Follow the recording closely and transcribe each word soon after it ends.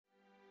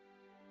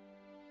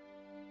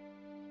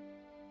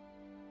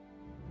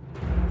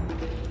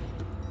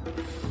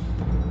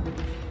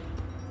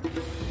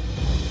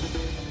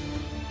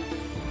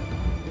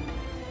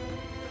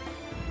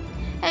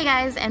Hey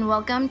guys, and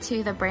welcome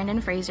to the Brandon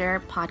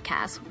Fraser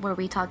podcast, where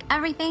we talk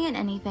everything and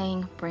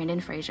anything Brandon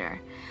Fraser.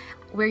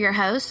 We're your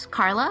hosts,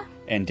 Carla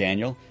and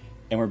Daniel,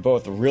 and we're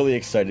both really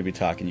excited to be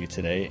talking to you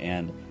today.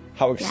 And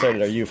how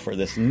excited are you for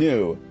this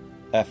new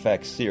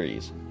FX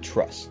series,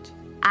 Trust?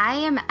 I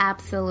am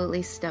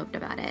absolutely stoked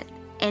about it.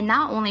 And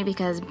not only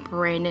because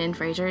Brandon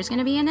Fraser is going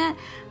to be in it,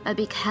 but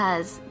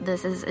because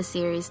this is a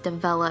series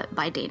developed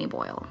by Danny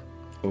Boyle.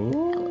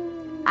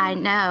 Ooh. I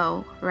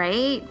know,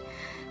 right?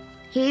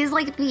 He's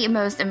like the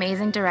most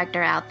amazing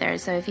director out there,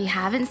 so if you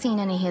haven't seen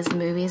any of his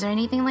movies or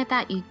anything like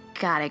that, you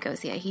gotta go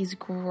see it. He's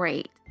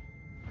great.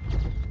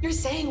 You're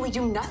saying we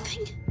do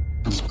nothing?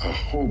 It's a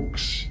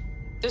hoax.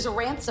 There's a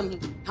ransom.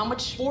 How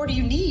much more do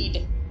you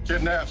need?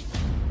 Kidnap.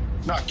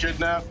 Not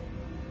kidnap.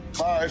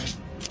 Clive.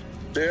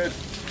 Dead.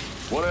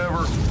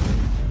 Whatever.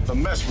 The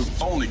mess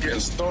was only getting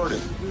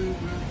started.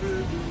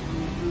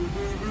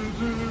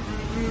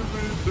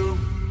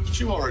 But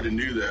you already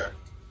knew that,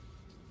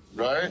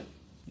 right?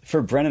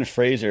 For Brendan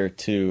Fraser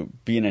to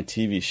be in a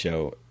TV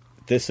show,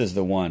 this is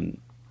the one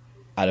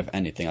out of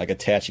anything, like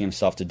attaching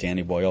himself to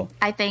Danny Boyle.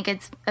 I think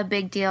it's a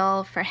big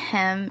deal for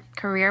him,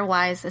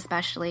 career-wise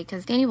especially,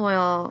 because Danny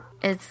Boyle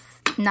is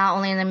not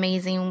only an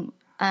amazing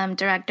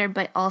director,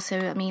 but also,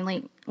 I mean,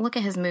 like, look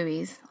at his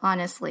movies,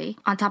 honestly.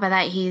 On top of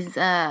that, he's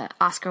an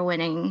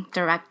Oscar-winning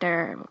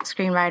director,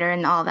 screenwriter,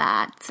 and all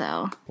that,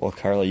 so. Well,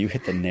 Carla, you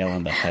hit the nail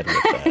on the head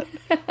with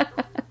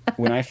that.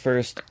 When I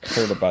first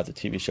heard about the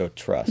TV show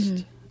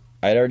Trust,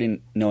 I'd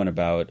already known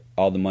about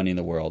All the Money in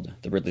the World,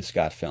 the Ridley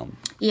Scott film.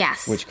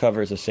 Yes. Which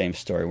covers the same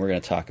story. We're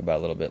going to talk about it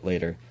a little bit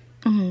later.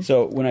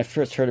 So when I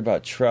first heard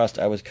about Trust,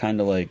 I was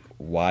kind of like,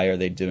 why are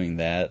they doing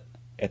that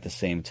at the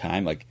same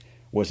time? Like,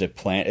 was it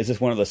planned? Is this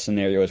one of the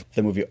scenarios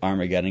the movie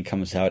Armageddon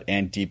comes out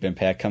and Deep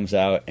Impact comes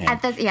out? And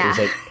yeah.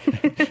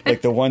 It was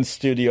like the one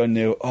studio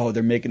knew, oh,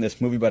 they're making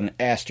this movie about an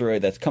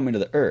asteroid that's coming to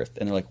the Earth.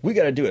 And they're like, we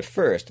got to do it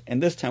first.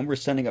 And this time we're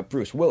sending up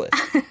Bruce Willis.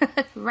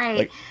 Right.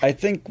 Like, I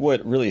think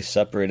what really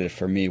separated it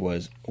for me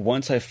was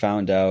once I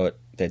found out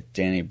that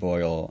Danny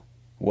Boyle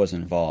was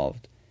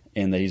involved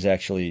and that he's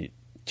actually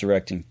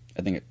directing,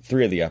 I think,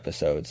 3 of the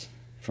episodes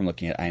from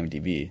looking at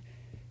IMDb.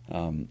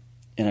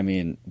 And I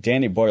mean,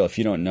 Danny Boyle, if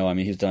you don't know, I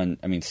mean, he's done,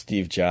 I mean,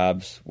 Steve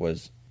Jobs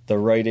was the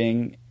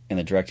writing and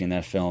the directing in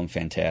that film,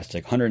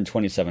 fantastic.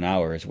 127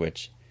 hours,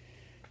 which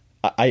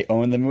I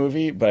own the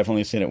movie, but I've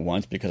only seen it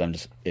once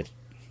because it's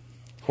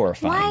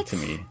horrifying to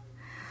me.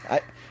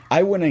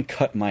 I wouldn't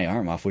cut my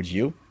arm off, would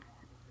you?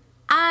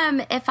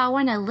 If I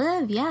want to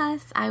live,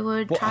 yes, I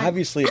would. Well,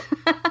 obviously,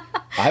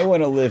 I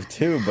want to live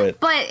too, but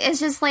it's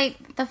just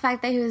like the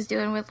fact that he was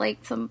doing with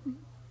like some.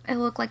 It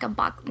looked like a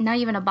box, not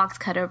even a box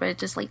cutter, but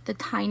just like the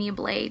tiny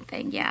blade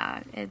thing.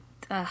 Yeah, it's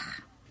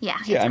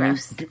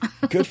gross. Mean,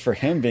 good for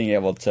him being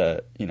able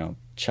to,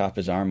 chop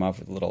his arm off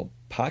with a little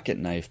pocket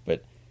knife.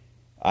 But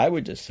I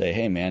would just say,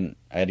 hey, man,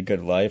 I had a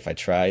good life. I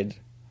tried.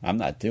 I'm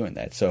not doing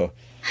that. So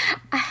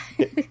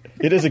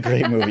it is a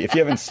great movie. If you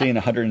haven't seen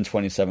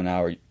 127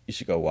 Hours, you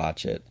should go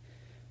watch it.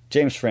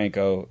 James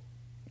Franco,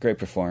 great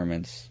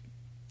performance.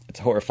 It's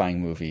a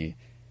horrifying movie.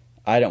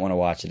 I don't want to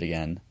watch it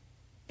again.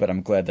 But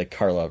I'm glad that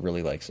Carla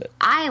really likes it.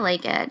 I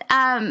like it.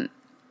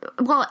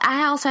 Well,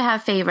 I also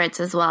have favorites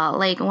as well.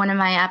 Like, one of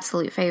my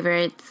absolute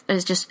favorites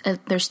is just,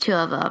 there's 2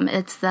 of them.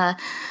 It's the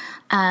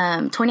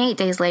 28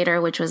 Days Later,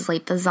 which was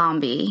like the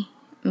zombie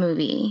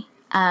movie.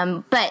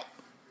 But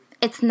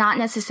it's not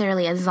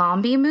necessarily a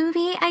zombie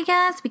movie, I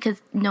guess,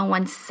 because no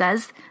one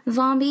says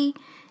zombie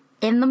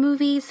in the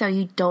movie, so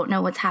you don't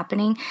know what's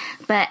happening.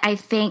 But I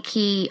think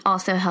he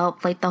also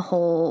helped like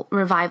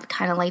revive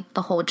kind of like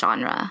the whole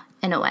genre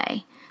in a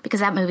way.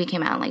 Because that movie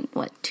came out in,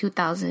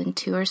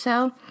 2002 or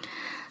so.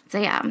 So,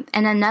 yeah.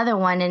 And another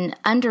one, an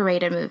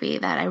underrated movie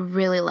that I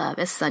really love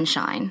is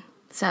Sunshine.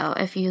 So,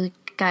 if you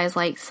guys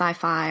like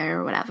sci-fi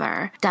or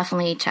whatever,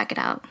 definitely check it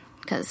out.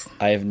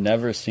 I have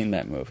never seen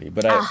that movie,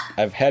 but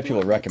I've had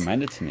people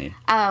recommend it to me.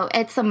 Oh,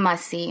 it's a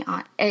must-see.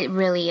 It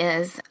really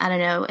is. I don't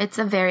know. It's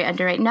a very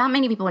underrated. Not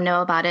many people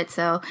know about it,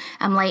 so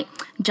I'm like,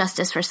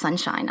 justice for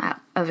Sunshine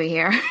over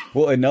here.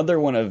 Well, another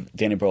one of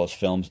Danny Boyle's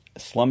films,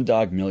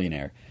 Slumdog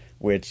Millionaire,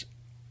 which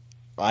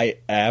I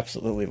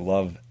absolutely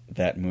love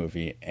that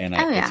movie, and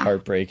it's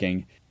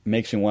heartbreaking.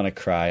 Makes me want to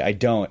cry. I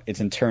don't. It's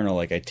internal,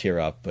 like I tear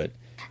up, but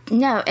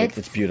no,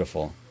 it's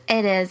beautiful.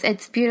 It is.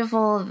 It's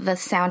beautiful. The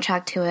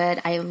soundtrack to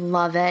it, I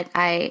love it.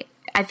 I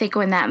think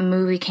when that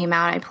movie came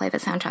out, I played the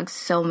soundtrack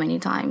so many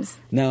times.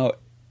 Now,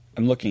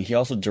 I'm looking. He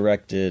also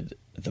directed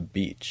The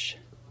Beach.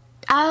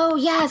 Oh,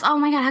 yes. Oh,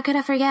 my God. How could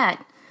I forget?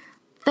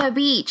 The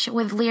Beach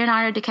with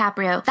Leonardo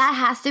DiCaprio. That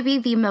has to be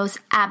the most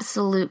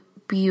absolute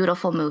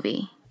beautiful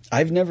movie.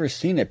 I've never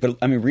seen it, but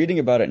I mean, reading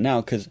about it now,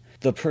 because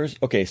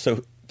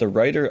so the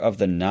writer of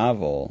the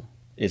novel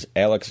is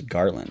Alex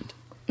Garland,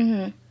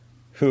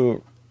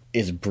 who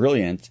is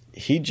brilliant.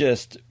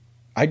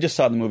 I just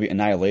saw the movie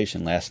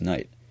Annihilation last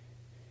night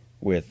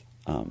with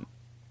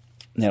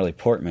Natalie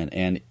Portman,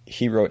 and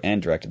he wrote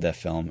and directed that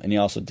film, and he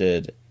also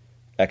did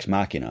Ex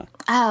Machina.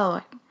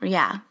 Oh,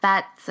 yeah,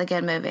 that's a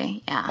good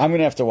movie. Yeah, I'm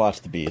gonna have to watch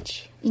The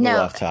Beach. A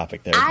little off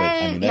topic there, but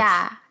I mean,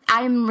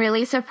 I'm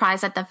really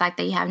surprised at the fact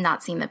that you have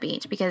not seen The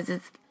Beach, because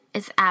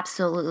it's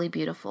absolutely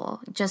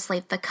beautiful. Just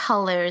like the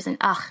colors and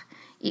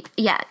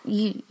yeah,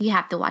 you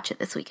have to watch it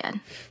this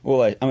weekend.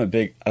 Well, I'm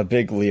a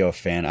big Leo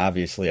fan,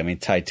 obviously. I mean,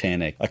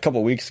 Titanic. A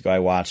couple weeks ago, I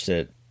watched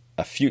it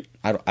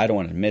I don't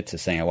want to admit to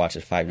saying I watched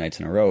it 5 nights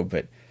in a row,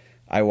 but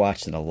I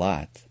watched it a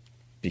lot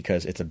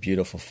because it's a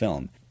beautiful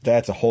film.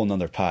 That's a whole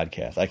nother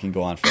podcast. I can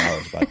go on for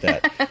hours about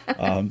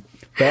that.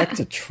 Back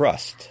to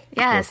Trust.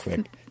 Yes. Real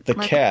quick. The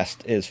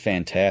cast is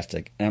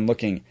fantastic. And I'm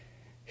looking,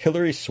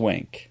 Hilary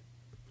Swank.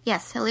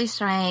 Yes, Hilary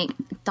Swank,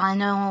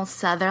 Donald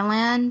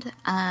Sutherland,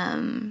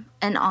 and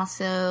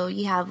also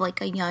you have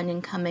like a young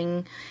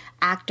incoming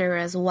actor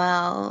as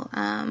well.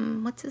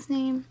 What's his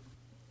name?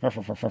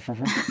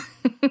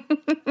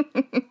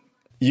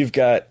 You've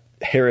got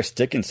Harris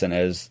Dickinson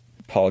as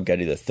Paul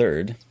Getty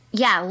III.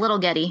 Yeah, Little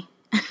Getty.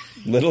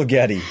 Little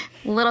Getty.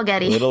 Little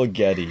Getty. Little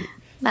Getty.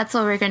 That's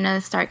what we're going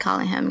to start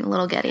calling him,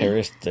 Little Getty.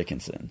 Harris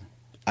Dickinson.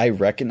 I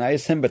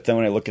recognize him, but then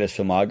when I look at his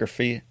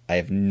filmography, I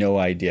have no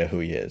idea who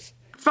he is.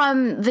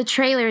 From the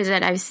trailers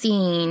that I've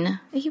seen,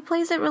 he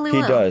plays it really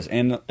well. He does,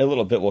 and a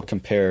little bit we'll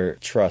compare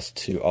Trust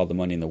to All the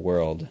Money in the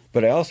World.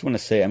 But I also want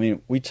to say, I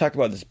mean, we talk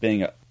about this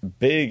being a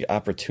big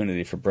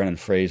opportunity for Brendan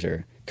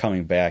Fraser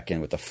coming back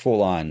in with a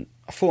full-on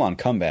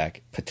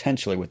comeback,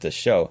 potentially with this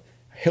show.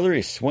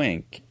 Hilary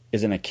Swank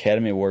is an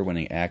Academy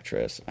Award-winning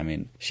actress. I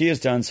mean, she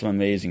has done some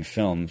amazing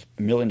films.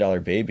 $1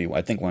 Million Baby,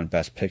 I think, won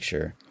Best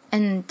Picture.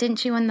 And didn't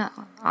she win the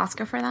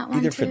Oscar for that one,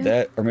 Either too? for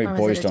that, or maybe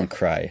Boys Don't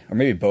Cry. Or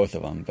maybe both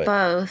of them. But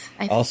both. I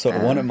think also,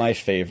 both. One of my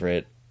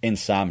favorite,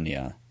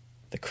 Insomnia,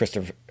 the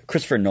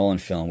Christopher Nolan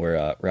film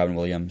where Robin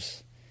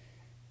Williams,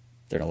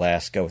 they're in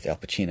Alaska with Al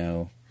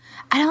Pacino.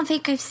 I don't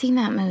think I've seen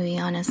that movie,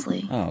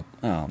 honestly.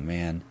 Oh,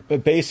 man.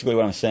 But basically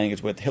what I'm saying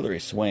is with Hilary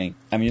Swank,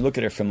 I mean, you look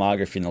at her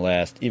filmography in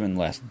the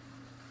last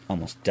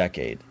almost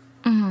decade.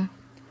 Mm-hmm.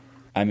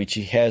 I mean,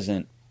 she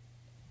hasn't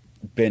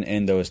been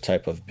in those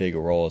type of big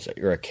roles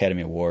or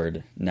Academy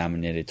Award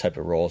nominated type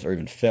of roles or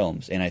even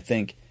films. And I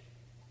think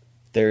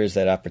there is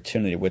that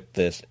opportunity with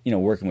this,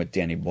 working with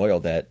Danny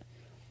Boyle, that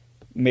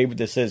maybe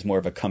this is more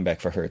of a comeback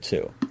for her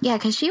too. Yeah,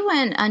 because she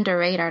went under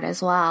radar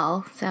as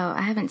well. So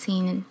I haven't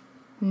seen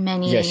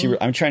many. Yeah,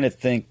 I'm trying to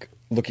think,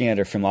 looking at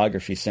her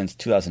filmography since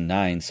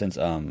 2009, since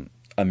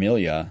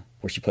Amelia,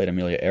 where she played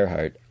Amelia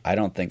Earhart, I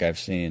don't think I've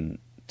seen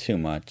too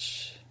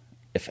much,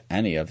 if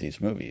any, of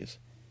these movies.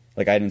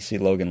 Like, I didn't see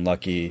Logan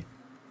Lucky.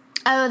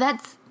 Oh,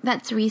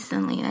 that's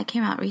recently. That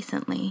came out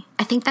recently.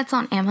 I think that's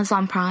on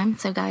Amazon Prime,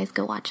 so guys,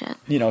 go watch it.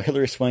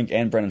 Hilary Swank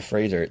and Brendan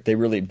Fraser, they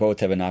really both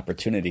have an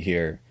opportunity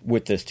here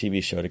with this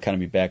TV show to kind of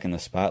be back in the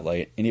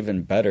spotlight. And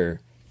even better,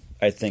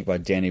 I think,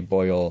 about Danny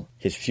Boyle,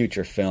 his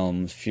future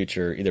films,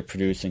 future either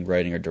producing,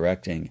 writing, or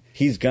directing.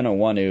 He's going to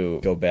want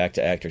to go back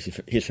to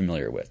actors he's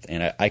familiar with.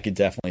 And I could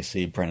definitely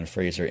see Brendan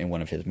Fraser in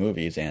one of his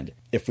movies. And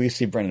if we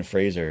see Brendan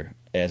Fraser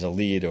as a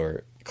lead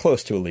or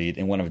close to a lead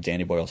in one of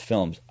Danny Boyle's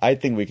films, I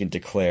think we can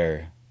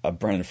declare a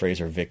Brendan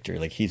Fraser victory.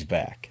 Like, he's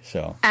back.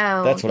 So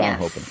that's what I'm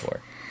hoping for.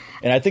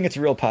 And I think it's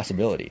a real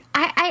possibility.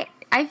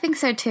 I think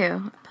so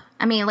too.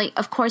 I mean, like,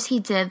 of course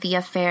he did The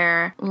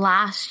Affair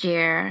last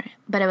year,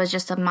 but it was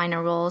just a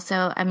minor role.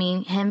 So, I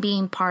mean, him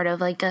being part of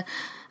like a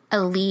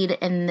lead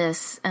in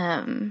this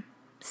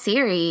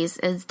series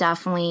is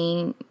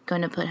definitely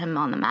going to put him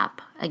on the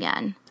map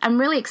again. I'm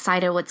really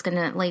excited what's going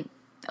to like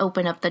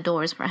open up the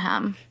doors for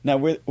him. Now,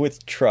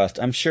 with Trust,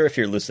 I'm sure if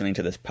you're listening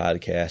to this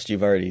podcast,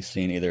 you've already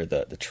seen either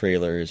the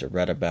trailers or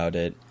read about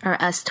it.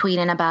 Or us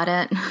tweeting about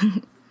it.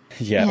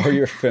 Yeah, or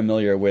you're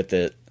familiar with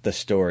the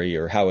story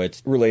or how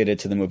it's related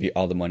to the movie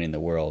All the Money in the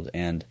World.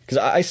 And because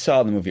I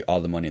saw the movie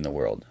All the Money in the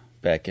World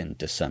back in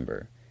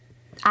December.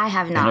 I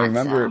have not. And I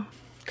remember,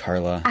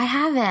 Carla. I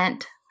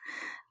haven't.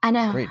 I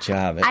know. Great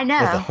job. I know.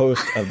 As the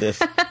host of this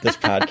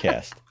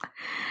podcast.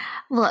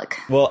 Look.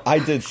 Well, I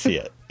did see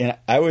it, and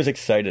I was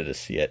excited to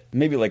see it.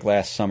 Maybe like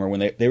last summer when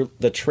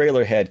the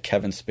trailer had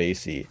Kevin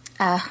Spacey.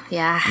 Oh,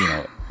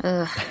 yeah.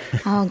 Ugh.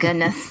 Oh,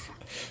 goodness.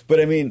 But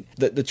I mean,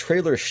 the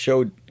trailer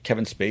showed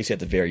Kevin Spacey at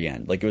the very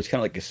end. Like, it was kind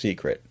of like a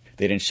secret.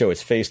 They didn't show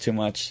his face too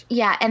much.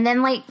 Yeah, and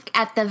then like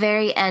at the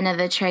very end of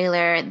the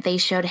trailer, they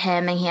showed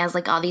him and he has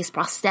like all these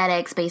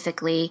prosthetics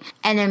basically,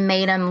 and it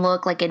made him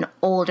look like an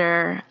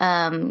older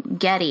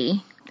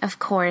Getty. Of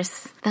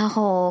course, the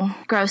whole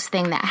gross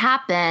thing that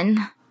happened,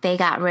 they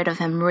got rid of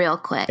him real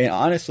quick. And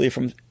honestly,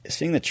 from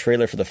seeing the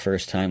trailer for the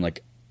first time,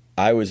 like,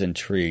 I was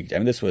intrigued. I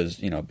mean, this was,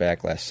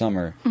 back last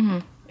summer,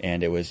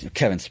 and it was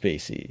Kevin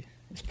Spacey.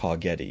 It's Paul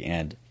Getty,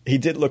 and he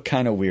did look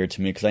kind of weird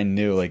to me because I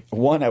knew, like,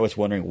 one, I was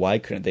wondering why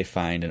couldn't they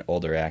find an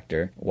older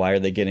actor? Why are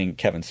they getting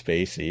Kevin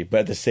Spacey?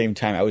 But at the same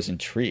time, I was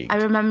intrigued. I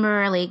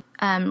remember, like,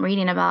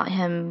 reading about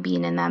him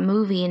being in that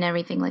movie and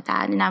everything like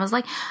that, and I was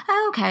like,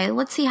 oh, okay,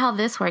 let's see how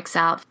this works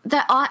out.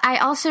 I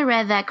also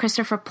read that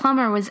Christopher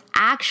Plummer was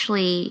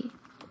actually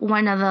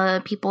one of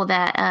the people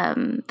that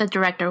the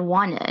director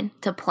wanted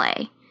to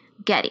play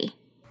Getty.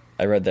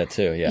 I read that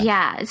too, yeah.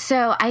 Yeah,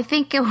 so I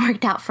think it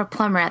worked out for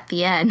Plummer at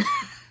the end.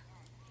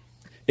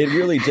 It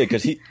really did,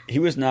 because he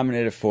was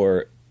nominated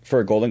for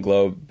a Golden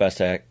Globe Best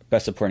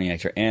Best Supporting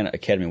Actor and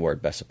Academy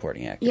Award Best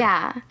Supporting Actor.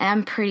 Yeah, and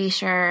I'm pretty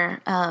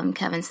sure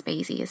Kevin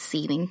Spacey is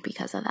seething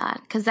because of that,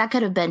 because that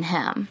could have been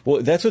him.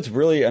 Well, that's what's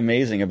really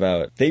amazing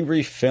about, they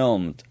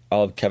refilmed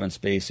all of Kevin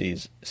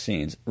Spacey's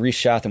scenes,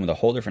 reshot them with a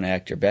whole different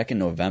actor back in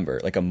November,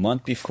 like a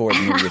month before the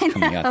movie was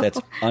coming out. That's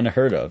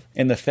unheard of.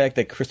 And the fact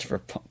that Christopher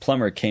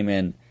Plummer came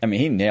in, I mean,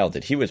 he nailed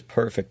it. He was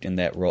perfect in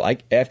that role.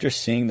 After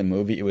seeing the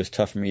movie, it was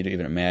tough for me to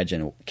even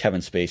imagine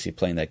Kevin Spacey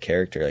playing that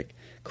character. Like,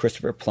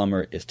 Christopher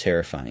Plummer is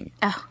terrifying.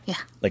 Oh, yeah.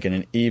 Like in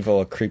an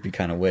evil, creepy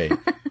kind of way.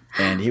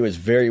 And he was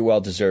very well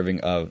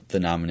deserving of the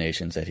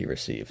nominations that he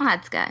received. Oh,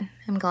 that's good.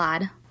 I'm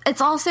glad. It's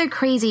also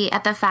crazy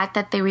at the fact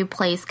that they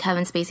replaced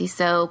Kevin Spacey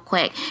so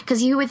quick.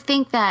 Because you would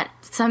think that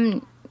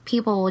some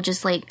people will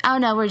just like, oh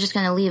no, we're just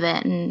going to leave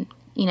it and,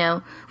 you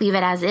know, leave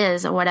it as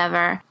is or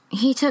whatever.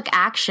 He took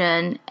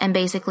action and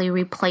basically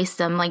replaced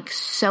them like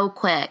so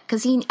quick.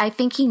 Because I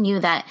think he knew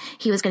that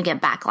he was going to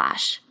get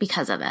backlash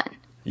because of it.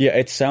 Yeah,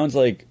 it sounds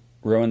like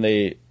when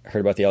they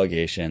heard about the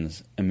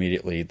allegations,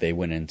 immediately they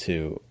went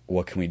into,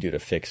 what can we do to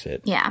fix it?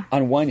 Yeah.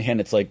 On one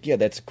hand, it's like, yeah,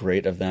 that's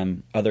great of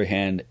them. Other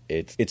hand,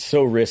 it's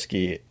so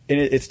risky. And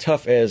it's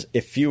tough as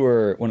if you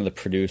were one of the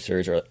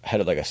producers or head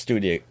of like a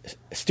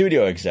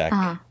studio exec,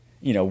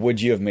 you know,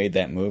 would you have made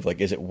that move? Like,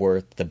 is it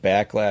worth the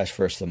backlash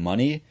versus the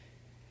money?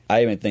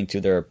 I even think, too,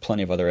 there are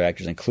plenty of other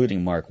actors,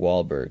 including Mark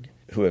Wahlberg,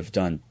 who have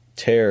done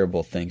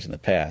terrible things in the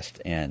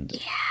past. And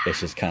it's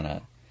just kind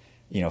of,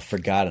 you know,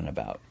 forgotten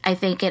about. I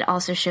think it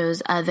also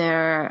shows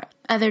other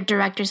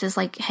directors is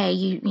like, hey,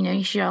 you know,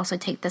 you should also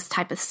take this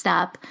type of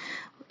step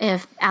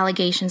if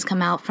allegations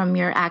come out from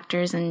your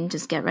actors and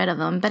just get rid of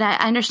them. But I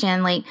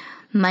understand, like,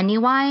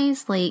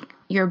 money-wise, like,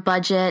 your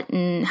budget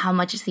and how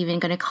much it's even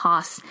going to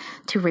cost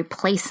to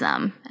replace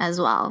them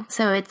as well.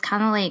 So it's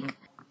kind of like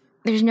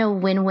there's no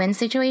win-win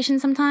situation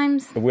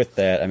sometimes. With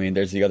that, I mean,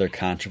 there's the other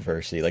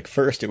controversy. Like,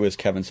 first it was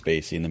Kevin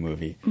Spacey in the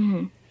movie.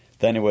 Mm-hmm.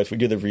 Then it was, we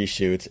do the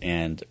reshoots,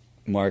 and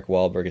Mark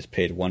Wahlberg is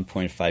paid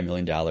 $1.5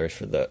 million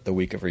for the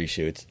week of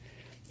reshoots.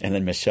 And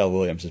then Michelle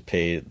Williams is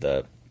paid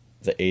the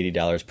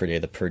 $80 per day,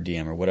 the per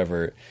diem or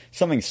whatever,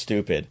 something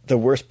stupid. The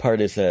worst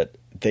part is that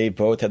they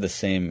both have the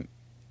same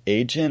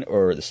agent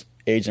or the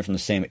agent from the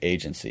same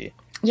agency.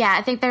 Yeah,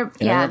 I think they're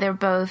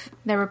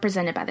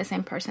represented by the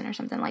same person or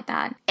something like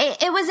that.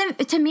 It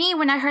was, to me,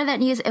 when I heard that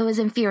news, it was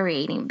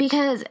infuriating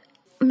because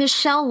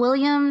Michelle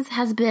Williams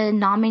has been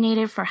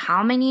nominated for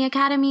how many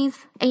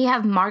Academies? And you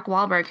have Mark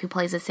Wahlberg, who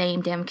plays the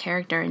same damn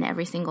character in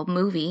every single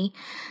movie.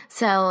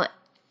 So,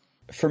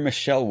 for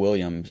Michelle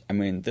Williams, I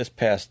mean, this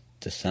past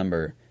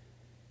December,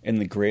 in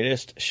The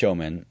Greatest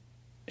Showman,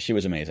 she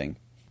was amazing.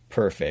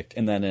 Perfect.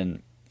 And then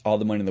in All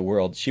the Money in the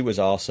World, she was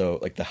also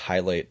like the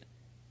highlight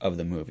of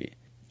the movie.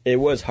 It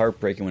was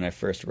heartbreaking when I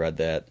first read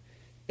that.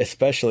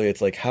 Especially,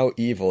 it's like, how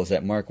evil is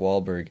that Mark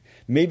Wahlberg?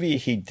 Maybe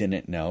he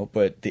didn't know,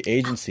 but the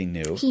agency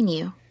knew. He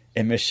knew.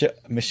 And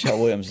Michelle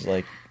Williams is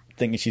like,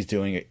 thinking she's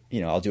doing,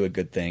 you know, I'll do a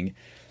good thing.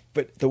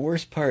 But the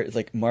worst part is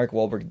like Mark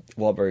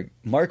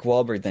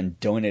Wahlberg then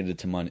donated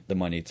the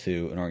money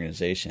to an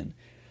organization.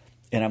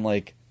 And I'm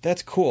like,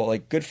 that's cool.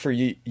 Like, good for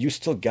you. You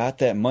still got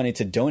that money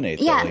to donate.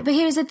 Yeah, like, but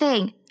here's the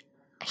thing.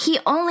 He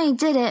only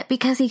did it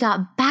because he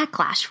got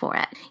backlash for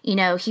it. You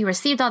know, he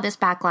received all this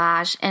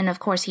backlash, and of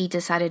course he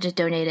decided to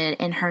donate it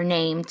in her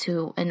name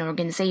to an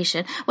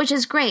organization, which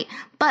is great.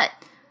 But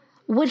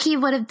would he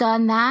have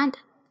done that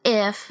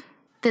if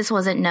this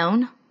wasn't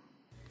known?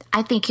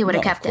 I think he would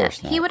have kept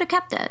it. Not. He would have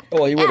kept it.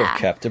 Well, he would have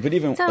kept it, but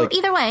even so, like,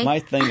 either way, my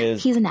thing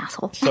is, he's an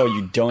asshole. So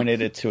you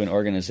donate it to an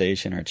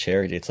organization or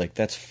charity. It's like,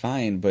 that's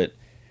fine, but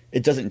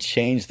it doesn't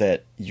change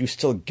that you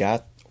still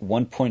got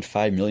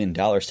 $1.5 million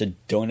to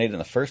donate in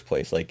the first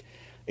place. Like,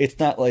 it's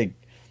not like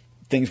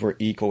things were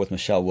equal with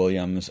Michelle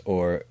Williams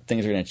or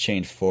things are going to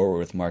change forward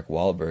with Mark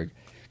Wahlberg.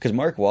 Because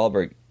Mark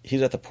Wahlberg,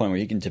 he's at the point where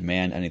he can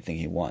demand anything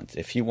he wants.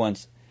 If he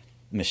wants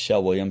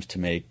Michelle Williams to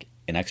make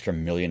an extra $1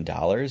 million,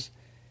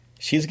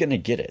 she's going to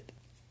get it.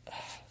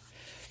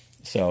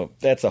 So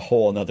that's a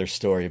whole another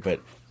story. But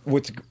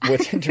what's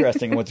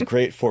interesting and what's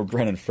great for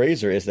Brendan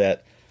Fraser is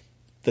that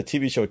the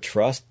TV show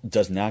Trust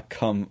does not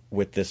come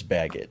with this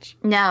baggage.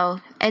 No,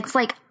 it's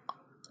like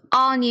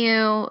all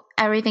new,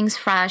 everything's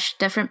fresh,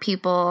 different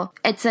people.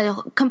 It's a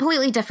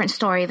completely different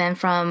story than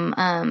from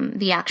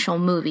the actual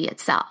movie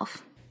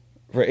itself.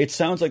 Right. It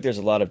sounds like there's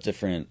a lot of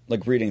different,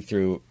 like reading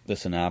through the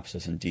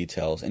synopsis and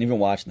details and even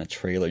watching the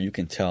trailer, you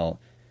can tell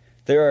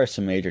there are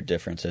some major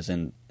differences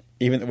in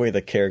even the way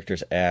the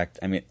characters act.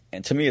 I mean,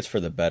 and to me it's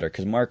for the better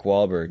because Mark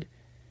Wahlberg,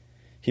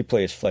 he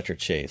plays Fletcher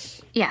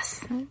Chase.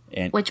 Yes.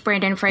 Which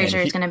Brendan Fraser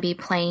is going to be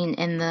playing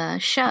in the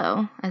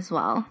show as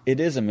well.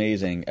 It is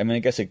amazing. I mean, I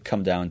guess it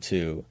come down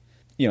to,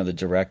 you know, the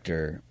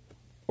director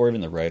or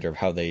even the writer of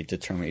how they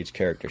determine each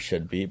character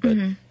should be. But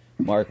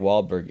Mark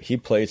Wahlberg, he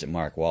plays it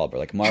Mark Wahlberg.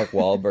 Like, Mark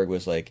Wahlberg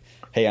was like,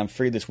 hey, I'm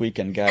free this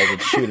weekend, guys.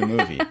 Let's shoot a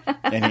movie.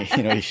 And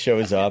he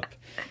shows up.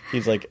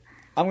 He's like,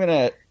 I'm going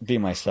to be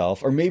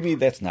myself. Or maybe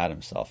that's not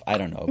himself. I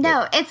don't know.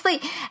 No, it's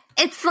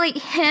like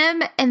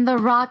him and The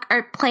Rock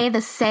play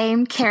the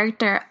same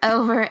character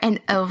over and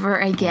over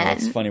again. Well,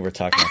 it's funny we're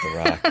talking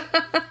about The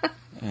Rock.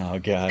 Oh,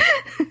 God.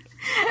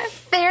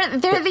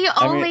 They're the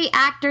only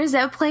actors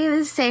that play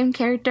the same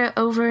character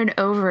over and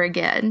over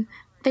again.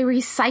 They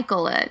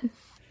recycle it.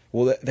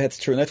 Well, that's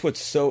true. And that's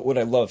what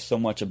I love so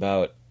much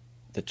about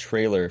the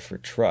trailer for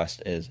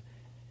Trust is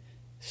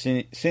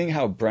seeing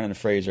how Brendan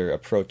Fraser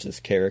approached this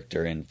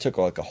character and took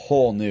like a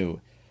whole new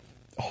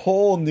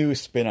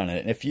spin on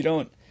it. And if you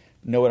don't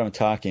know what I'm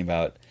talking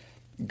about,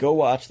 go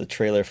watch the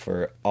trailer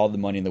for All the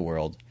Money in the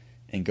World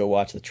and go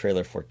watch the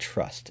trailer for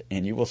Trust,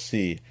 and you will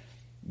see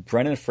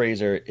Brendan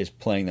Fraser is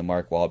playing the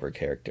Mark Wahlberg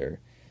character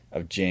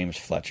of James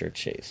Fletcher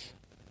Chase.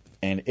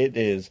 And it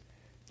is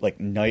like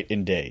night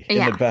and day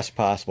in the best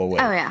possible way.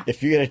 Oh, yeah.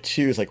 If you got to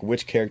choose like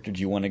which character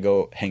do you want to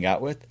go hang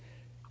out with,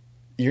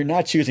 you're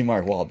not choosing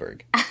Mark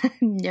Wahlberg.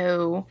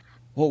 No.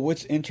 Well,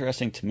 what's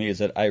interesting to me is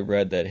that I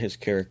read that his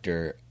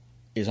character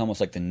is almost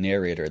like the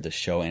narrator of the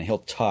show, and he'll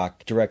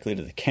talk directly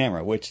to the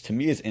camera, which to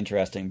me is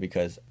interesting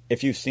because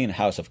if you've seen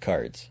House of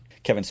Cards,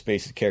 Kevin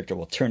Spacey's character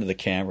will turn to the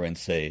camera and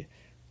say,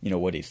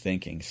 what he's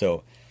thinking.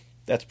 So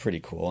that's pretty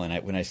cool.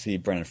 And when I see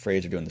Brendan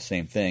Fraser doing the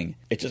same thing,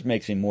 it just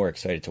makes me more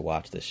excited to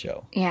watch this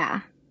show.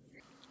 Yeah.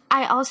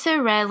 I also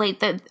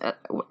read,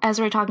 as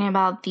we're talking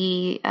about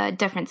the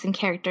difference in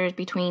characters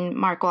between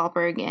Mark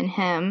Wahlberg and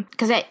him,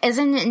 because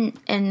isn't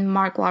in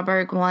Mark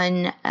Wahlberg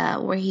one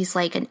where he's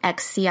like an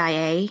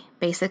ex-CIA,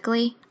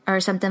 basically,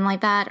 or something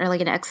like that, or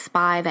like an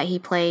ex-spy that he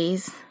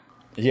plays?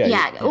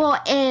 Yeah. Well,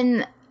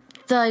 in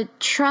the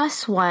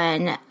Trust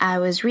one, I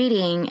was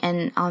reading,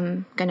 and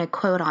I'm going to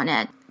quote on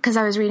it, because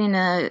I was reading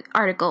an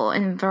article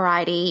in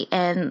Variety,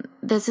 and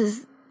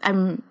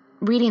I'm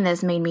reading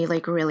this made me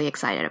really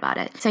excited about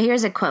it. So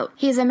here's a quote.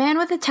 "He's a man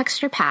with a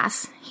textured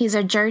past. He's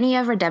a journey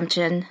of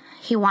redemption.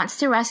 He wants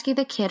to rescue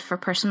the kid for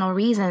personal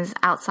reasons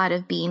outside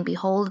of being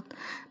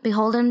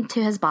beholden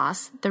to his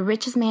boss, the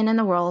richest man in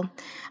the world.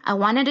 I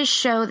wanted to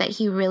show that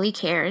he really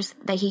cares,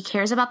 that he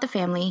cares about the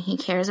family, he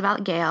cares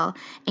about Gail,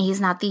 and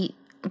he's not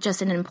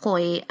just an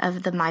employee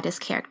of the Midas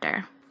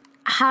character."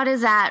 How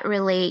does that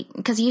relate?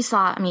 Because you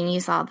saw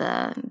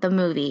the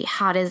movie.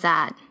 How does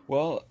that?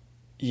 Well,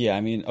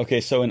 yeah,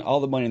 okay, so in All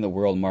the Money in the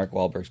World, Mark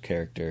Wahlberg's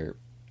character,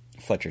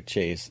 Fletcher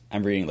Chase,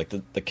 I'm reading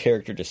the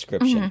character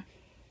description.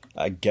 Mm-hmm.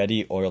 A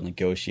Getty oil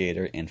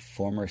negotiator and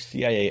former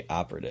CIA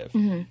operative.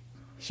 Mm-hmm.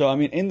 So,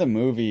 in the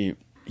movie,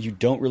 you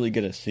don't really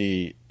get to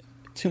see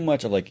too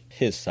much of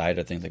his side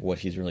of things, what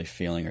he's really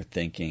feeling or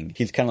thinking.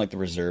 He's kind of like the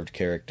reserved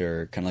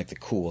character, kind of like the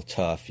cool,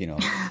 tough,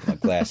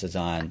 glasses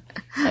on,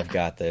 I've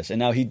got this. And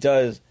now he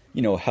does,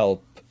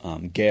 help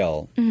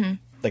Gail,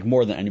 mm-hmm.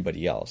 More than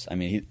anybody else.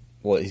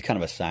 He's kind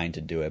of assigned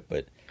to do it,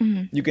 but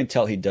mm-hmm. you can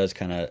tell he does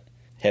kind of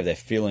have that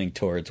feeling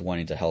towards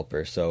wanting to help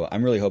her. So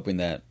I'm really hoping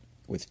that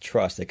with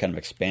Trust, they kind of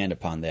expand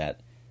upon that.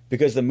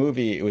 Because the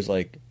movie, it was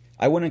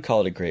I wouldn't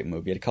call it a great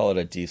movie. I'd call it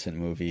a decent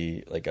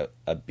movie,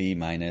 a B-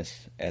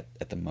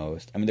 at the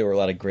most. There were a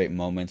lot of great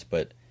moments,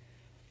 but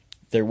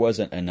there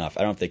wasn't enough.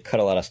 I don't know if they cut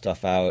a lot of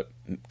stuff out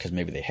because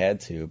maybe they had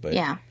to, but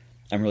yeah.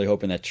 I'm really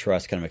hoping that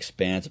Trust kind of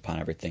expands upon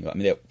everything.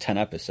 They have 10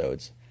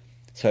 episodes,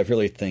 so I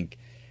really think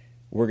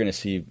we're going to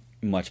see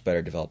much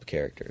better developed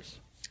characters.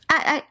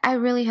 I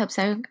really hope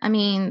so.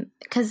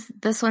 Because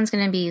this one's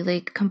going to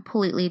be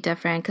completely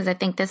different, because I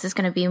think this is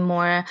going to be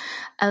more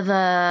of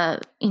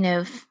a,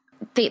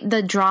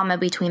 the drama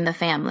between the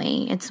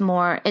family. It's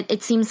more,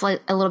 it seems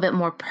like a little bit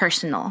more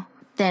personal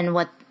than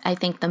what I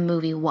think the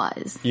movie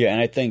was. Yeah,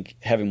 and I think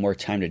having more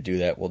time to do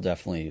that will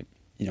definitely,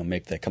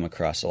 make that come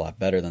across a lot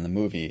better than the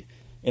movie.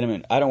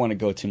 And I don't want to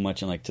go too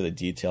much into the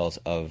details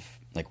of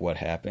what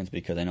happens,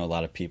 because I know a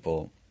lot of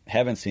people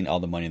haven't seen All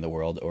the Money in the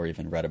World or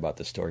even read about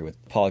the story with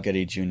Paul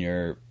Getty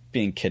Jr.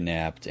 being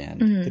kidnapped,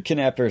 and mm-hmm. the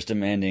kidnappers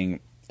demanding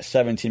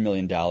 $17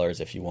 million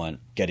if you want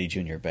Getty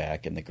Jr.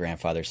 back, and the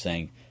grandfather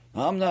saying,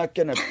 "I'm not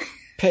going to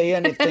pay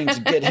anything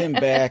to get him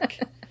back."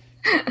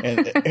 And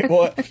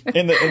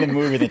in the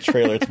movie, the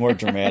trailer, it's more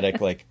dramatic.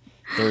 The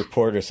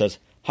reporter says,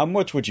 "How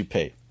much would you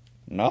pay?"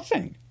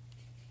 "Nothing."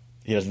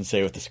 He doesn't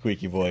say it with the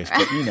squeaky voice,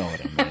 but you know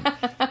what I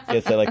mean.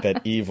 It's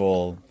that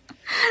evil...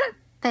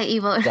 That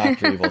evil.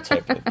 Dr. Evil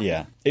type of,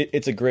 yeah.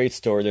 It's a great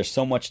story. There's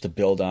so much to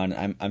build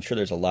on. I'm sure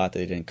there's a lot that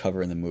they didn't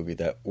cover in the movie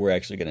that we're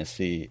actually going to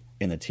see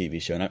in the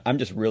TV show. And I'm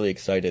just really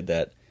excited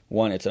that,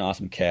 one, it's an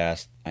awesome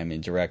cast.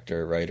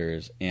 Director,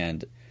 writers,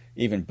 and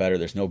even better,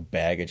 there's no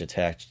baggage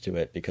attached to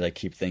it, because I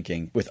keep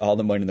thinking, with All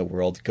the Money in the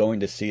World,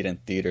 going to see it in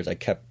theaters,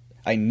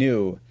 I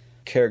knew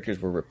characters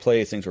were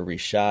replaced, things were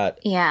reshot.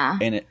 Yeah.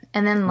 And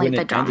then when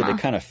the drama. Ended,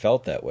 it kind of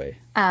felt that way.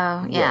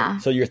 Oh, yeah.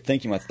 Right. So you're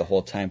thinking about it the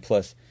whole time.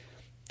 Plus,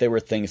 there were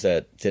things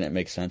that didn't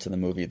make sense in the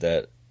movie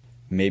that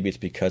maybe it's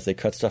because they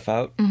cut stuff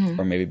out, mm-hmm.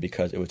 or maybe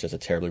because it was just a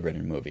terribly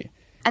written movie.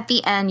 At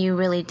the end, you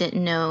really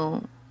didn't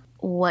know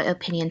what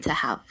opinion to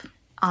have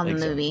on the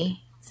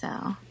movie.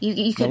 So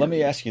you could... Now, let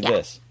me ask you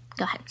this.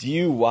 Go ahead. Do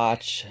you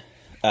watch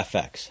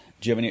FX?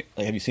 Do you have any...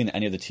 have you seen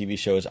any of the TV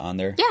shows on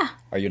there? Yeah.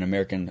 Are you an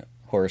American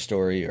Horror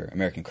Story or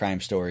American Crime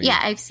Story? Yeah,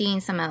 I've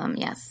seen some of them,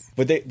 yes.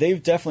 But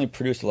they've definitely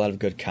produced a lot of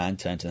good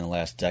content in the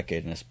last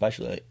decade, and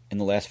especially in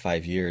the last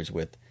 5 years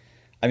with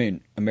I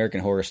mean,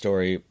 American Horror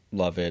Story,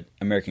 love it.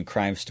 American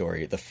Crime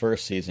Story, the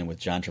first season with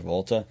John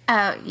Travolta.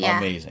 Oh, yeah.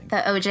 Amazing. The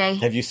OJ.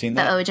 Have you seen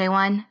that? The OJ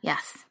one?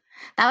 Yes.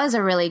 That was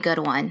a really good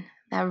one.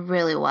 That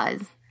really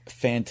was.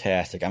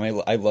 Fantastic. I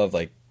mean, I love,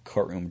 like,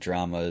 courtroom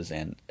dramas,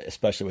 and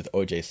especially with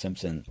O.J.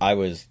 Simpson. I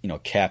was,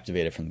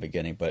 captivated from the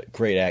beginning, but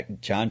great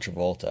act. John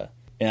Travolta.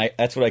 And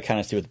that's what I kind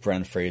of see with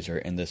Brendan Fraser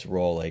in this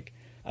role. Like,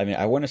 I mean,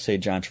 I want to say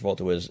John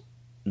Travolta was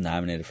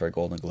nominated for a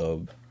Golden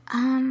Globe.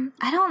 I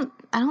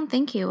don't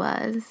think he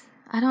was.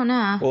 I don't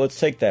know. Well, let's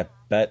take that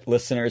bet,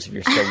 listeners, if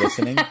you're still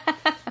listening.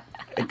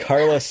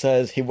 Carla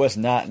says he was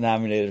not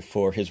nominated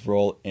for his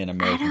role in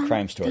American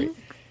Crime Story.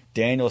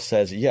 Daniel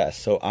says yes,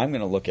 so I'm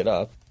going to look it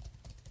up.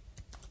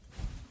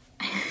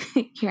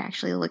 You're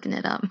actually looking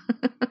it up.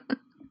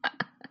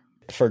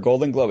 For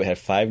Golden Globe, it had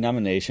 5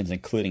 nominations,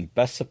 including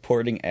Best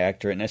Supporting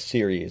Actor in a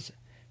Series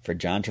for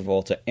John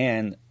Travolta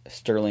and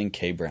Sterling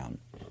K. Brown.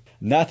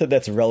 Not that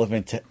that's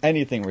relevant to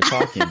anything we're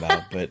talking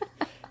about, but...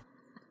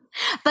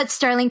 But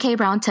Sterling K.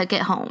 Brown took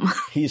it home.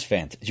 He's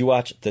fantastic. Did you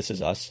watch This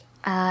Is Us?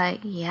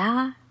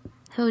 Yeah.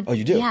 Oh,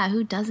 you do? Yeah,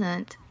 who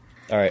doesn't?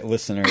 All right,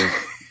 listeners,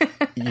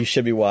 you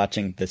should be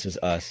watching This Is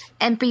Us.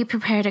 And be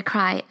prepared to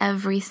cry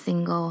every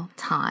single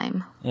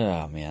time.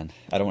 Oh, man.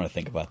 I don't want to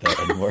think about that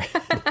anymore.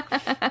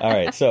 All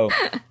right, so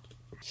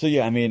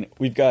yeah, I mean,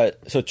 we've got...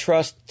 So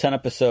Trust, 10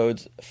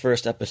 episodes.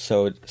 First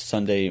episode,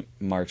 Sunday,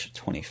 March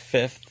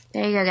 25th.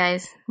 There you go,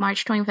 guys.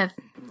 March 25th,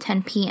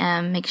 10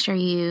 p.m. Make sure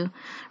you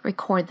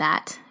record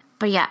that.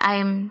 But yeah,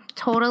 I'm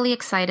totally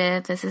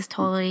excited. This is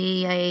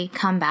totally a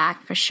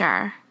comeback for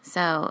sure.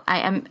 So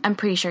I'm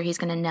pretty sure he's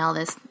going to nail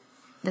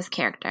this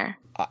character.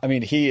 I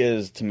mean, he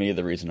is, to me,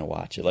 the reason to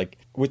watch it. Like,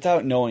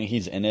 without knowing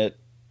he's in it,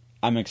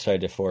 I'm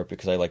excited for it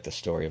because I like the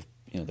story of,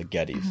 the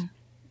Gettys. Mm-hmm.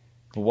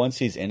 But once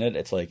he's in it,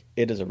 it's like,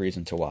 it is a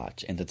reason to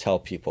watch and to tell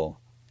people,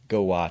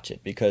 go watch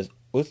it. Because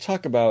let's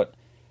talk about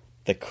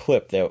the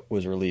clip that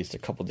was released a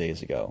couple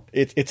days ago.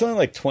 It's only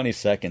like 20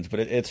 seconds, but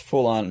it's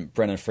full on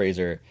Brendan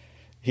Fraser.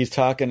 He's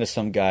talking to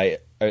some guy,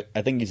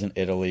 I think he's in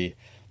Italy,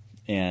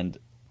 and,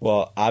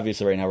 well,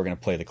 obviously right now we're going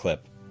to play the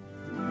clip.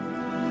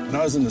 When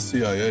I was in the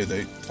CIA,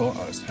 they taught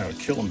us how to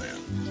kill a man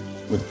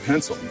with a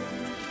pencil.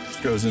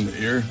 Just goes in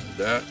the ear,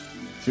 that,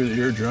 through the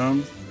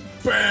eardrum,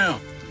 bam,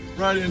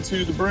 right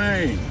into the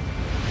brain.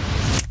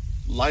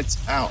 Lights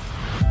out.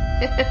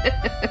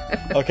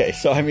 Okay,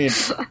 so, I mean,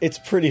 it's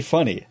pretty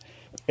funny.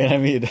 And, I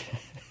mean...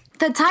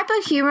 The type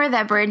of humor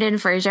that Brendan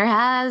Fraser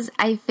has,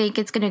 I think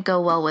it's going to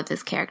go well with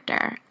this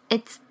character.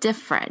 It's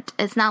different.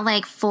 It's not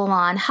like full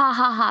on ha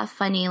ha ha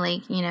funny,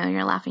 like,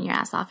 you're laughing your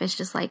ass off. It's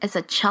just like, it's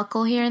a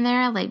chuckle here and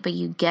there, like, but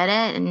you get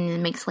it and it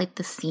makes like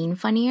the scene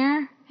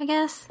funnier, I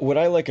guess. What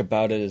I like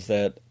about it is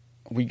that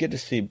we get to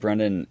see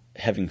Brendan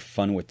having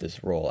fun with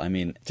this role. I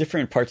mean,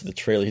 different parts of the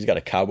trailer, he's got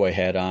a cowboy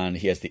hat on,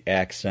 he has the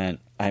accent.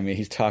 I mean,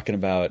 he's talking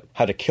about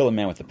how to kill a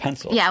man with a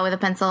pencil. Yeah, with a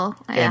pencil.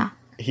 Yeah.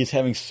 And he's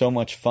having so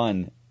much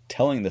fun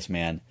telling this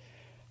man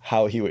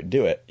how he would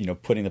do it,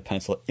 putting the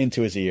pencil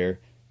into his ear,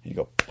 and you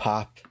go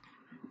pop.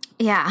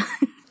 Yeah.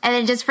 And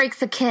it just freaks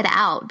the kid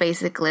out,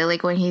 basically,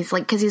 like when he's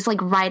like, because he's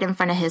like right in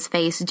front of his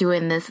face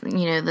doing this,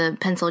 the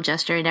pencil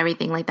gesture and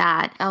everything like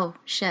that. Oh,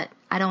 shit.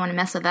 I don't want to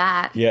mess with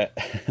that. Yeah.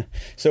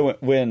 So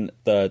when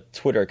the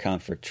Twitter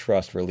account for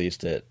Trust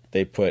released it,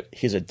 they put,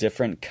 he's a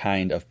different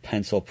kind of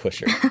pencil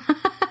pusher.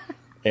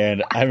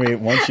 And I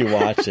mean, once you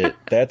watch it,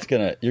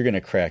 you're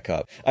gonna crack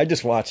up. I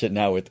just watch it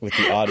now with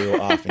the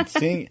audio off and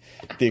seeing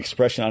the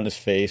expression on his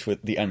face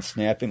with the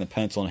unsnapping the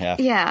pencil in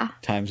half. Yeah.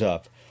 Time's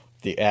up.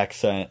 The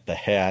accent, the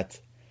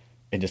hat,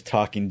 and just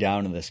talking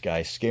down to this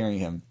guy, scaring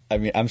him. I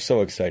mean, I'm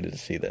so excited to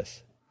see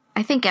this.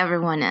 I think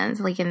everyone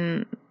is, like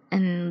in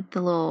the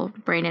little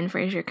Brendan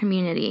Fraser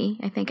community.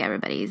 I think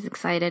everybody's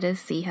excited to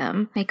see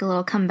him make a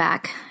little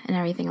comeback and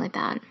everything like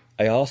that.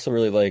 I also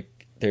really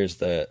like, they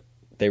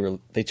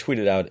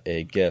tweeted out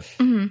a GIF.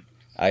 Mm-hmm.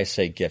 I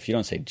say GIF. You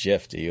don't say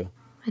GIF, do you?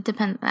 It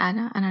depends. I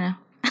don't know.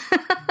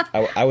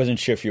 I wasn't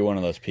sure if you're one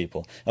of those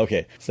people.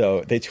 Okay,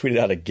 so they tweeted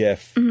out a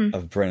GIF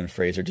of Brendan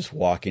Fraser just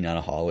walking down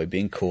a hallway,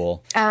 being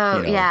cool.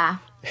 Oh, yeah.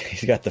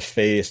 He's got the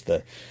face,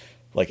 the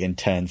like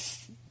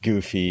intense,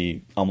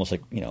 goofy, almost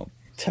like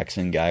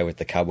Texan guy with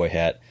the cowboy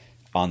hat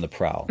on the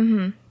prowl.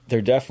 Mm-hmm.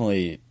 They're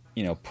definitely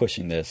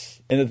pushing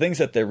this, and the things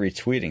that they're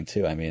retweeting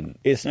too. I mean,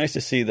 it's nice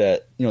to see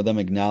that them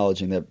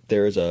acknowledging that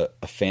there is a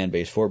fan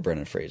base for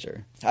Brendan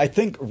Fraser. I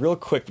think real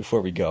quick before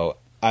we go,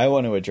 I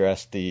want to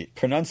address the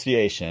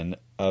pronunciation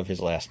of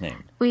his last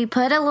name. We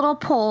put a little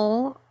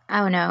poll.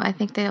 Oh no, I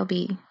think they'll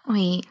be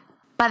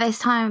by the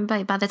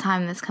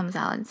time this comes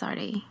out,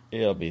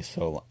 it'll be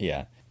so long.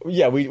 Yeah.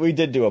 We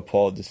did do a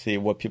poll to see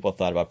what people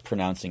thought about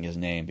pronouncing his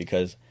name,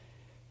 because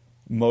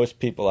most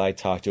people I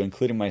talk to,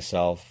 including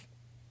myself,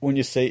 when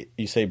you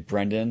say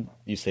Brendan,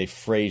 you say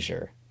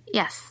Fraser.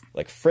 Yes.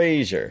 Like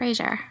Fraser.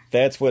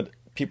 That's what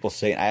people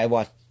say. I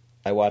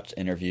watched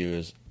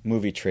interviews,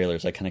 movie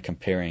trailers, like kind of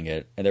comparing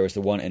it, and there was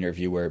the one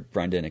interview where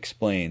Brendan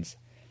explains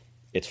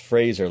it's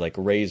Fraser, like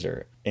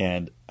razor,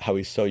 and how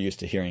he's so used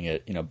to hearing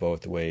it,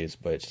 both ways,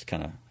 but it's just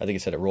kind of, I think he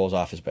said it rolls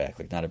off his back,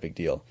 like not a big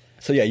deal.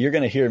 So yeah, you're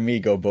going to hear me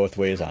go both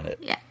ways on it.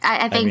 Yeah,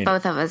 I think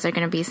both of us are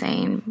going to be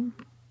saying...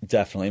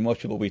 Definitely.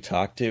 Most people we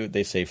talk to,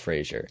 they say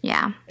Fraser.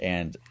 Yeah.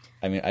 And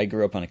I mean, I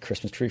grew up on a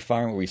Christmas tree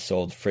farm where we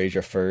sold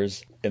Fraser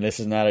furs, and this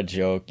is not a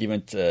joke.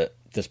 Even to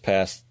this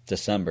past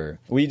December,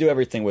 we do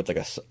everything with like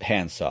a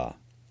hand saw,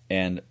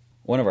 and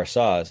one of our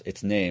saws,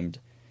 it's named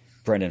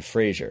Brendan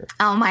Fraser.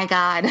 Oh my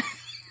God.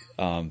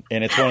 And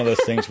it's one of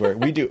those things where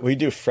we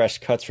do fresh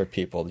cuts for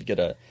people. You get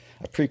a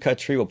pre-cut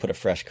tree, we'll put a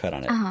fresh cut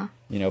on it. Uh-huh.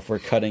 If we're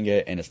cutting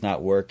it and it's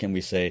not working,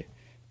 we say,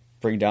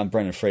 bring down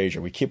Brendan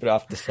Fraser. We keep it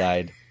off the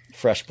side,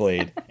 fresh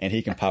blade, and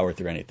he can power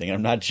through anything. And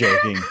I'm not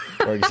joking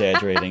or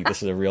exaggerating.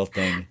 This is a real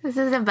thing. This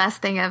is the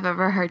best thing I've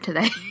ever heard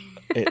today.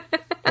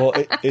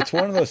 It's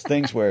one of those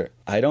things where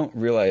I don't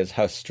realize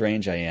how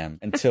strange I am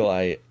until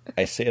I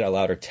say it out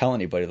loud or tell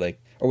anybody,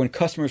 or when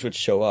customers would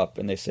show up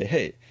and they say,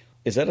 hey,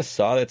 is that a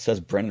saw that says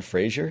Brendan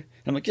Fraser?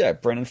 And I'm like, yeah,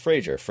 Brendan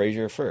Fraser,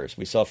 Fraser Furs.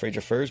 We sell Fraser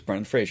Furs,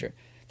 Brendan Fraser.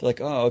 They're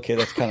like, oh, okay,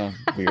 that's kind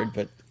of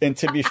weird. And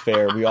to be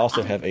fair, we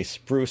also have a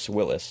Spruce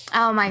Willis.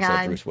 Oh my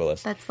God. Bruce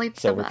Willis. That's like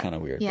so we're kind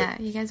of weird. Yeah,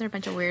 you guys are a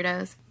bunch of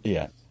weirdos.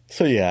 Yeah.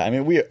 So yeah, I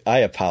mean, I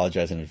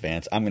apologize in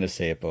advance. I'm going to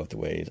say it both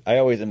ways. I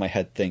always in my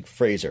head think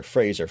Fraser,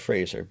 Fraser,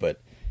 Fraser, but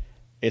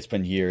it's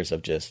been years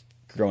of just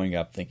growing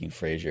up thinking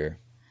Fraser.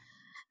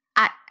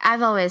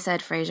 I've always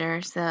said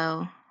Fraser,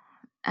 so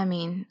I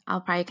mean,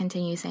 I'll probably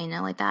continue saying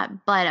it like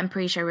that, but I'm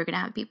pretty sure we're going to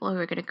have people who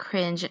are going to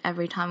cringe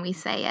every time we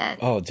say it.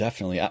 Oh,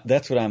 definitely.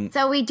 That's what I'm...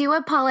 So we do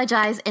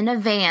apologize in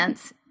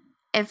advance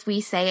if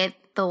we say it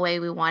the way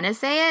we want to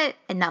say it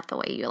and not the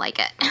way you like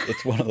it.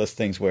 It's one of those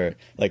things where,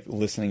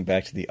 listening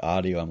back to the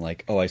audio, I'm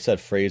like, oh, I said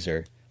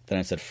Fraser, then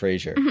I said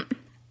Fraser, and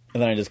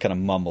then I just kind of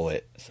mumble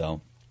it, so...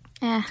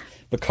 Yeah.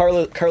 But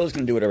Carla's going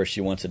to do whatever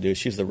she wants to do.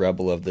 She's the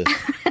rebel of this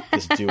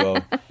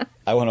duo.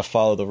 I want to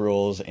follow the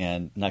rules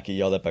and not get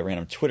yelled at by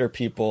random Twitter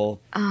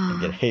people and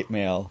get hate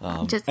mail.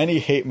 Any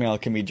hate mail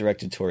can be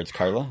directed towards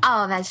Carla.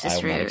 Oh, that's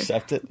just rude. I won't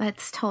accept it.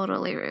 That's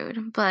totally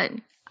rude. But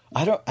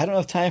I don't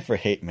have time for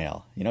hate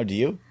mail. Do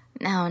you?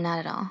 No,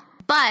 not at all.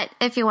 But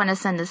if you want to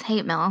send us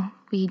hate mail,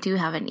 we do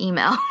have an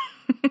email.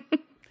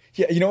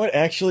 Yeah, you know what?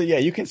 Actually, yeah,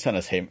 you can send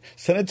us hate.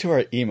 Send it to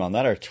our email,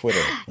 not our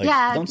Twitter.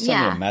 Don't send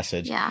me a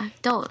message. Yeah,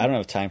 don't. I don't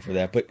have time for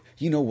that. But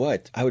you know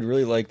what? I would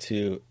really like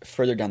to,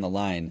 further down the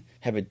line,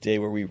 have a day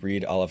where we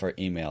read all of our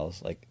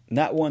emails.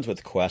 Not ones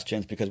with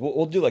questions, because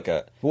we'll do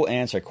we'll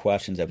answer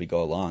questions as we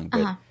go along.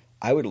 But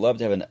I would love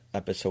to have an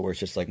episode where it's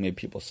just maybe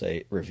people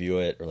say, review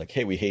it, or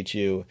hey, we hate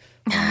you.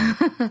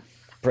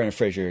 Brendan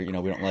Fraser, we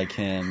don't like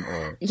him.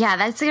 Or yeah,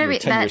 that's going to be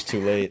 10 years too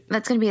late.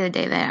 That's going to be the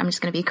day that I'm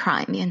just going to be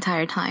crying the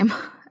entire time.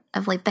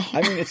 Of the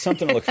I mean, it's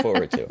something to look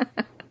forward to.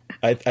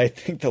 I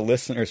think the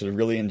listeners would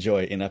really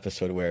enjoy an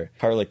episode where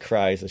Carla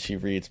cries as she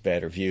reads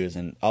bad reviews,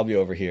 and I'll be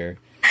over here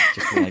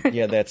just being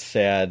yeah, that's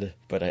sad,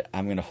 but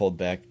I'm going to hold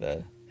back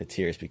the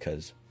tears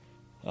because...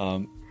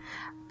 But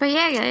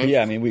yeah, guys. But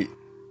yeah, I mean,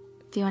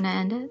 do you want to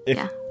end it?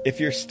 If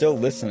you're still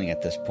listening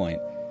at this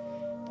point,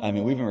 I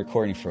mean, we've been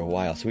recording for a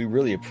while, so we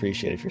really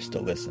appreciate if you're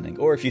still listening.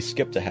 Or if you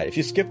skipped ahead. If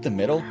you skipped the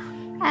middle...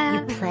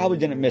 you probably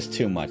didn't miss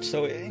too much.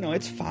 So,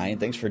 it's fine.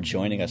 Thanks for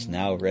joining us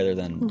now rather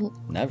than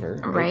never.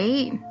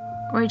 Right?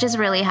 We're just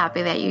really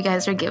happy that you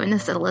guys are giving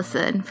us a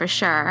listen, for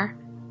sure.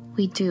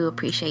 We do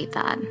appreciate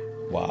that.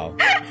 Wow.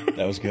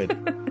 That was good.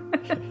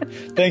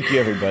 Thank you,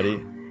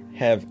 everybody.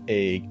 Have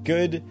a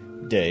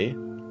good day.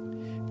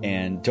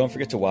 And don't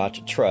forget to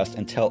watch, trust,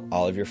 and tell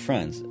all of your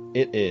friends.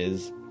 It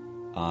is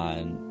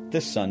on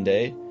this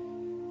Sunday,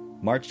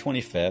 March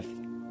 25th.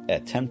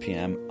 At 10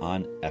 p.m.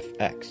 on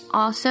FX.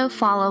 Also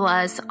follow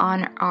us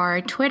on our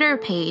Twitter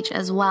page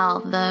as well.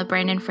 The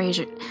Brendan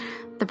Fraser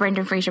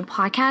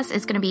podcast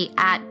is going to be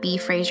at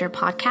BFraser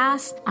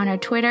Podcast on our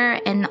Twitter.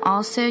 And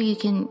also you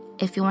can,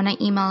 if you want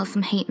to email us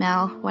some hate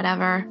mail,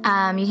 whatever,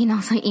 you can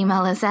also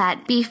email us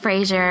at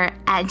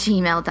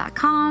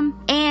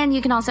bfraser@gmail.com. And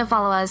you can also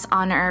follow us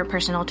on our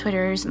personal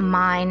Twitters.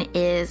 Mine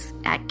is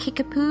at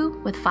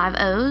Kickapoo with 5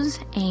 O's.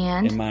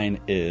 And mine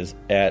is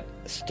at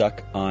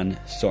Stuck on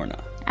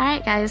Sorna. All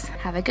right, guys.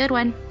 Have a good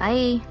one.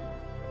 Bye.